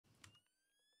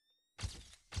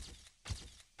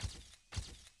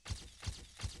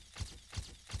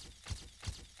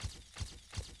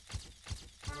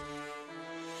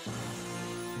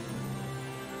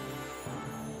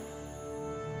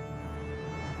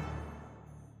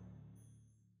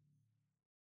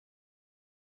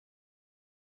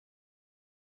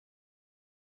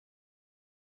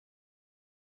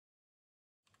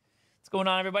going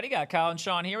on, everybody? Got Kyle and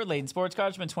Sean here with Layton Sports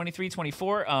Cards from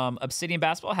 23-24. Obsidian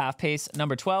Basketball, half pace,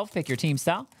 number 12. Pick your team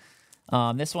style.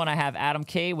 This one I have Adam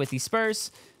K with the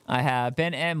Spurs. I have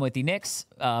Ben M with the Knicks.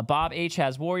 Bob H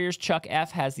has Warriors. Chuck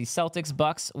F has the Celtics,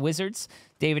 Bucks, Wizards.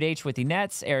 David H with the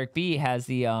Nets. Eric B has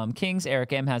the Kings.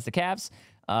 Eric M has the Cavs.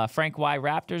 Frank Y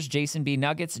Raptors. Jason B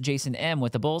Nuggets. Jason M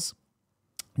with the Bulls.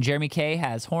 Jeremy K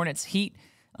has Hornets, Heat,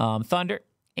 Thunder,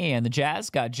 and the Jazz.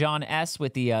 Got John S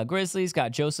with the Grizzlies.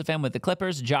 Got Joseph M with the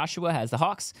Clippers. Joshua has the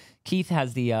Hawks. Keith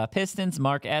has the Pistons.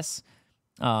 Mark S.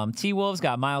 T-Wolves.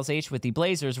 Got Miles H with the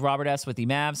Blazers. Robert S with the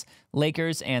Mavs.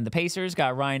 Lakers and the Pacers.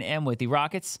 Got Ryan M with the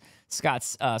Rockets.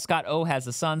 Scott O has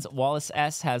the Suns. Wallace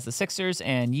S has the Sixers.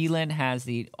 And Yeelan has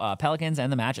the Pelicans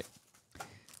and the Magic.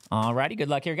 Alrighty, good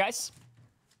luck here, guys.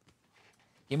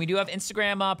 And we do have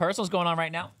Instagram personals going on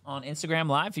right now on Instagram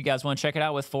Live. If you guys want to check it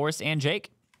out with Forrest and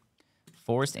Jake.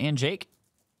 Forrest and Jake.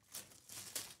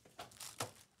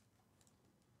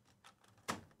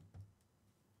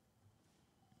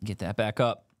 Get that back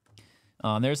up.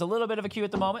 There's a little bit of a queue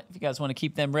at the moment. If you guys want to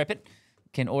keep them ripping, you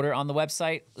can order on the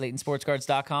website,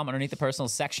 LaytonSportsCards.com, underneath the personal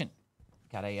section.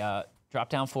 Got a drop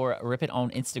down for Rip It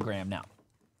on Instagram now.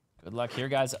 Good luck here,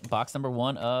 guys. Box number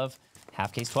 1 of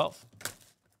half case 12.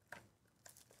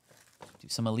 Do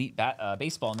some elite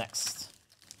baseball next.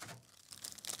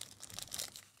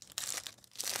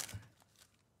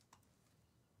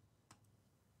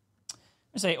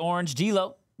 I'm going to say orange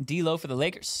D-Lo. D-Lo for the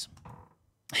Lakers.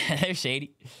 They're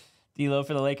shady. D-Lo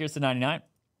for the Lakers to 99.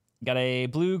 Got a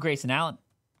blue Grayson Allen.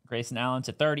 Grayson Allen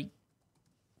to 30.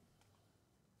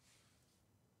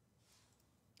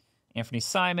 Anthony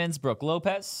Simons, Brooke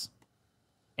Lopez.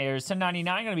 Airs to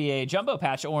 99. Going to be a jumbo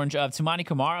patch orange of Tumani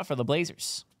Kamara for the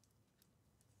Blazers.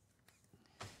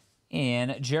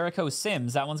 And Jericho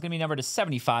Sims. That one's going to be numbered to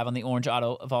 75 on the orange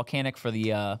auto volcanic for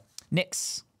the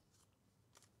Knicks.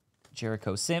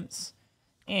 Jericho Sims.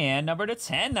 And number to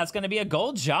 10, that's going to be a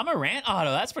gold Ja Morant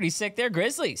auto. That's pretty sick there,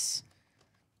 Grizzlies.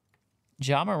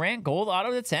 Ja Morant, gold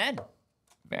auto to 10.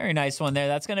 Very nice one there.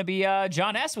 That's going to be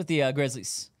John S with the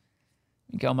Grizzlies.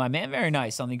 You go, my man. Very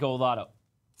nice on the gold auto.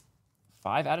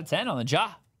 5 out of 10 on the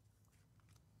Ja.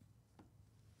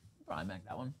 Probably make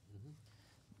that one.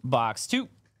 Box 2.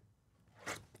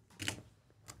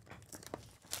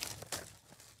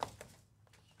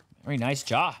 Very nice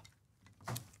Ja.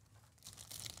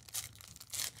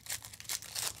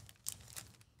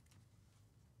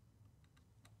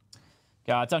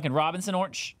 Got Duncan Robinson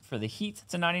orange for the Heat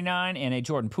to 99 and a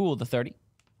Jordan Poole to 30.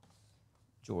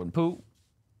 Jordan Poole.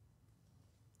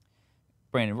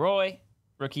 Brandon Roy,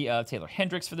 rookie of Taylor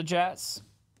Hendricks for the Jazz.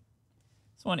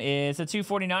 This one is a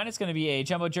 249. It's going to be a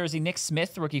jumbo jersey. Nick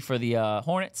Smith, rookie for the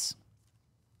Hornets.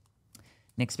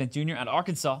 Nick Smith Jr. out of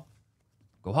Arkansas.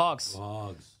 Go Hogs.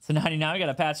 Hogs. So 99, we got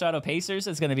a patch auto Pacers.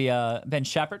 It's going to be Ben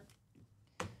Shepherd.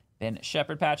 Ben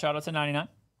Shepherd patch auto to 99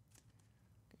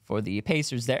 for the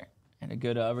Pacers there. And a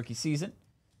good rookie season.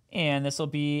 And this will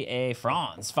be a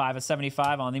Franz. 5 of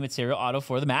 75 on the material auto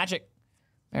for the Magic.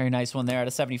 Very nice one there out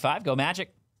of 75. Go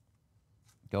Magic.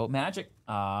 Go Magic.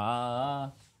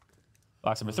 Box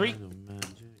number 3.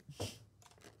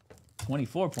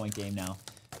 24-point game now.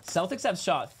 Celtics have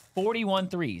shot 41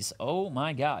 threes. Oh,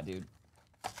 my God, dude.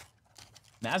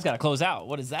 Mavs got to close out.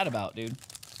 What is that about, dude?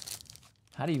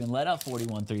 How do you even let up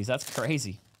 41 threes? That's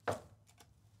crazy.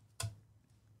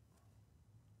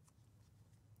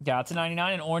 Got to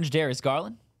 99 and orange Darius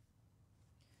Garland.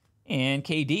 And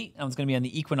KD. That one's going to be on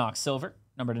the Equinox Silver,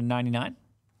 number to 99.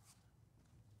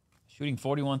 Shooting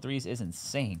 41 threes is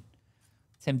insane.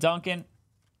 Tim Duncan.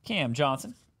 Cam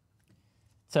Johnson.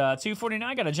 To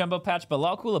 249, got a jumbo patch.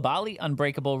 Bilal Coulibaly,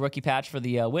 unbreakable rookie patch for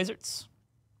the Wizards.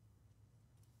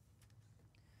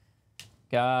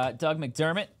 Got Doug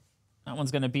McDermott. That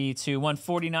one's going to be to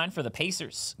 149 for the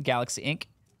Pacers. Galaxy Inc.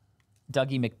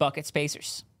 Dougie McBuckets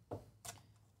Pacers.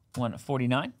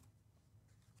 149.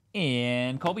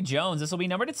 And Colby Jones. This will be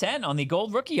number to 10 on the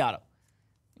gold rookie auto.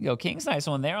 You go Kings. Nice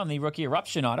one there on the rookie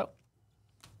eruption auto.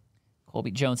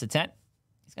 Colby Jones to 10.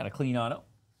 He's got a clean auto.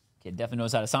 Kid definitely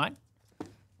knows how to sign.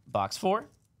 Box 4.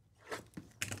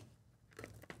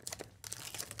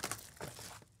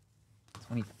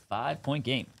 25-point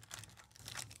game.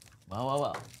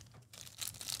 Well.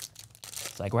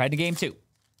 It's like we're heading to game 2.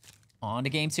 On to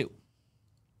game 2.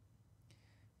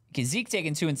 Zeke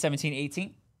taking 2 in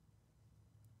 17-18.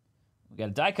 We got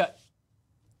a die cut.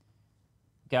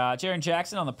 Got Jaren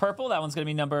Jackson on the purple. That one's going to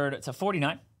be numbered to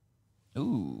 49.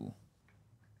 Ooh.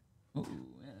 Yeah,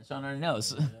 Sean already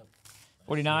knows.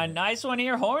 49. Nice one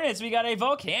here. Hornets. We got a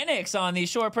Volcanics on the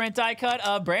short print die cut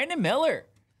of Brandon Miller.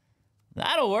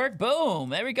 That'll work.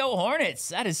 Boom. There we go, Hornets.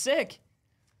 That is sick.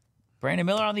 Brandon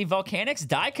Miller on the Volcanics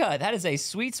die cut. That is a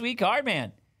sweet, sweet card,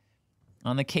 man.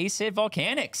 On the case hit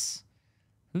Volcanics.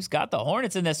 Who's got the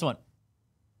Hornets in this one?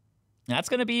 That's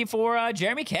going to be for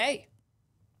Jeremy K.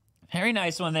 Very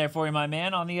nice one there for you, my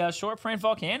man, on the short print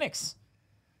Volcanics.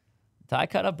 Die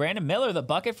cut of Brandon Miller, the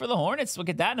bucket for the Hornets. Look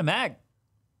at that in a mag.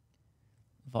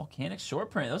 Volcanics short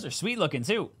print. Those are sweet looking,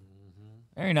 too.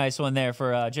 Very nice one there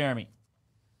for Jeremy.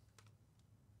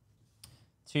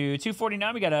 To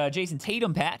 249, we got a Jason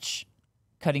Tatum patch.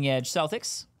 Cutting Edge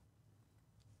Celtics.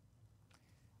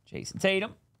 Jason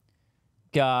Tatum.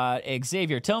 Got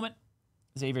Xavier Tillman.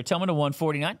 Xavier Tillman to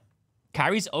 149.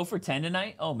 Kyrie's 0 for 10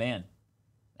 tonight. Oh, man.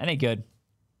 That ain't good.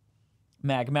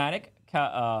 Magmatic.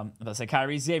 Let's say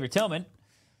Kyrie, Xavier Tillman.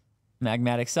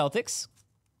 Magmatic Celtics.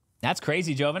 That's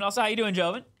crazy, Joven. Also, how you doing,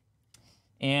 Joven?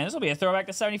 And this will be a throwback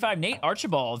to 75. Nate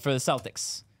Archibald for the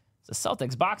Celtics. It's a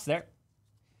Celtics box there.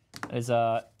 That is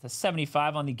to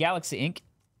 75 on the Galaxy Ink.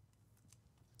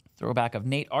 Throwback of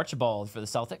Nate Archibald for the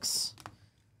Celtics.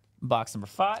 Box number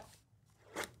 5.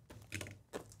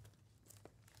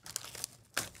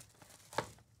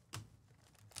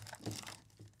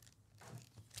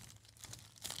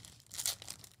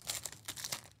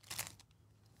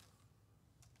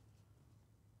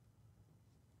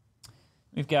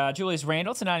 We've got Julius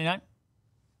Randle to 99.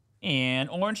 And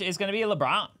orange is going to be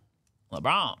LeBron.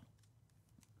 LeBron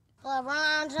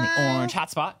James. The orange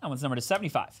hotspot. That one's numbered to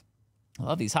 75. I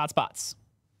love these hotspots.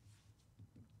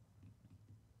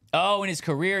 Oh, in his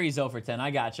career, he's 0 for 10.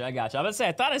 I got you. I was about to say,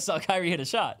 I thought I saw Kyrie hit a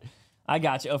shot. I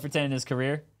got you. 0 for 10 in his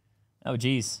career. Oh,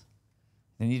 geez.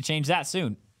 They need to change that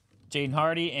soon. Jaden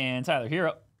Hardy and Tyler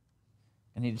Hero.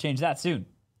 I need to change that soon.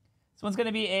 This one's going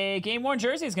to be a game-worn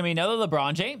jersey. It's going to be another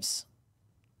LeBron James.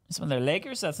 This one, they're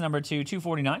Lakers. That's number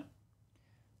 249.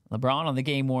 LeBron on the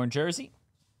game-worn jersey.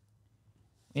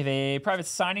 We have a private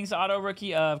signings auto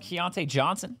rookie of Keontae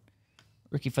Johnson.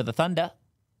 Rookie for the Thunder.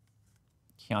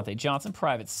 Keontae Johnson,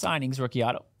 private signings rookie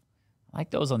auto. I like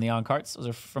those on the on-carts. Those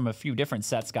are from a few different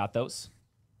sets. Got those.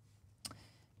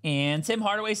 And Tim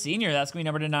Hardaway Sr. That's going to be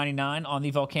numbered to 99 on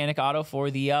the Volcanic auto for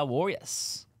the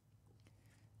Warriors.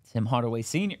 Tim Hardaway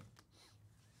Sr.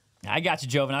 I got you,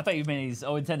 Joven. I thought you made these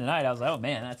 0-10 tonight. I was like, oh,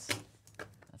 man, that's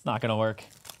not going to work.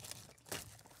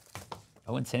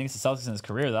 0-10 against the Celtics in his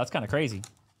career, though. That's kind of crazy.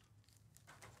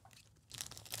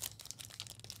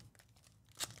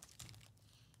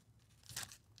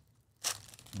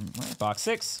 All right, box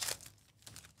 6.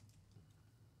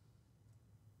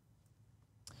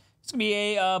 It's going to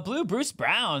be a blue Bruce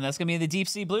Brown. That's going to be the Deep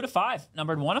Sea Blue to 5,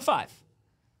 numbered 1 of 5.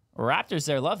 Raptors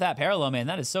there. Love that parallel, man.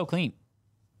 That is so clean.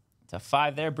 To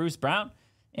 5 there, Bruce Brown.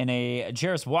 And a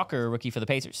Jarris Walker rookie for the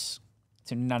Pacers.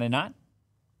 299.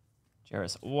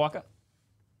 Jarris Walker.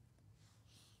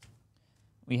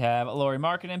 We have Lauri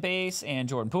Markkanen base and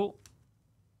Jordan Poole.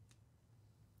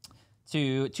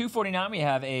 To 249, we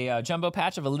have a jumbo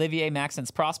patch of Olivier Maxence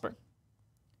Prosper.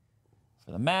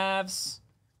 For the Mavs.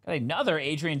 Got another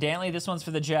Adrian Dantley. This one's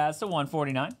for the Jazz to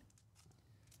 149.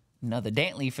 Another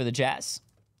Dantley for the Jazz.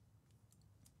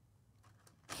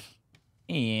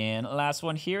 And last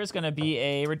one here is going to be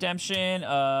a redemption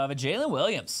of a Jalen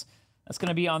Williams. That's going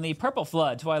to be on the Purple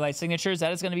Flood Twilight Signatures.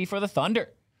 That is going to be for the Thunder.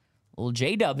 Little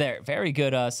J-Dub there. Very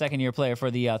good second-year player for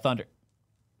the Thunder.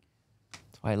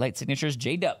 Twilight Signatures,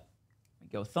 J-Dub. We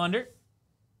go Thunder.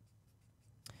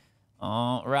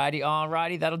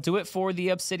 Alrighty. That'll do it for the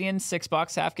Obsidian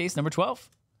 6-box half case number 12.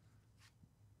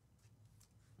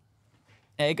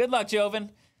 Hey, good luck,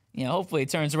 Joven. You know, hopefully it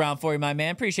turns around for you, my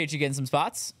man. Appreciate you getting some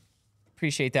spots.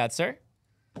 Appreciate that, sir.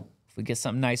 If we get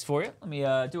something nice for you. Let me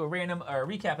do a random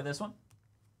recap of this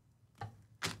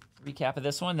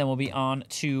one. Then we'll be on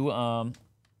to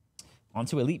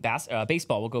Elite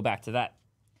Baseball. We'll go back to that.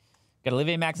 Got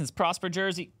Olivier Maxence Prosper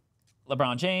jersey.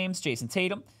 LeBron James, Jason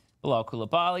Tatum, Bilal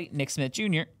Coulibaly, Nick Smith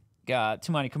Jr. Got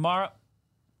Tumani Kamara.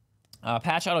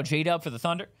 Patch auto J-Dub for the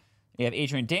Thunder. We have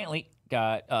Adrian Dantley.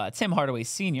 Got Tim Hardaway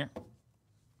Sr.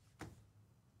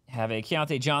 Have a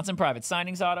Keontae Johnson private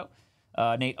signings auto.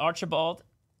 Nate Archibald,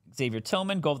 Xavier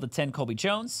Tillman, gold to 10, Colby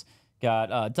Jones.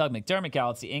 Got Doug McDermott,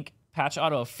 Galaxy Inc. Patch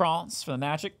auto of France for the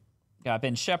Magic. Got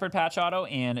Ben Shepherd patch auto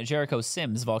and Jericho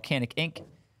Sims, Volcanic Inc.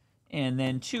 And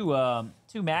then two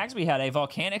mags. We had a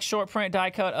Volcanic short print die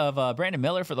cut of Brandon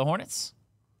Miller for the Hornets.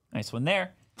 Nice one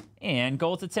there. And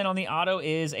gold to 10 on the auto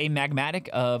is a Magmatic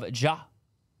of Ja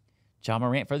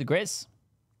Morant for the Grizz.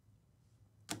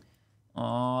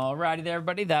 Alrighty there,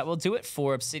 everybody. That will do it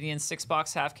for Obsidian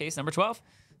 6-box half case number 12.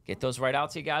 Get those right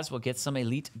out to you guys. We'll get some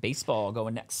Elite Baseball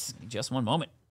going next in just one moment.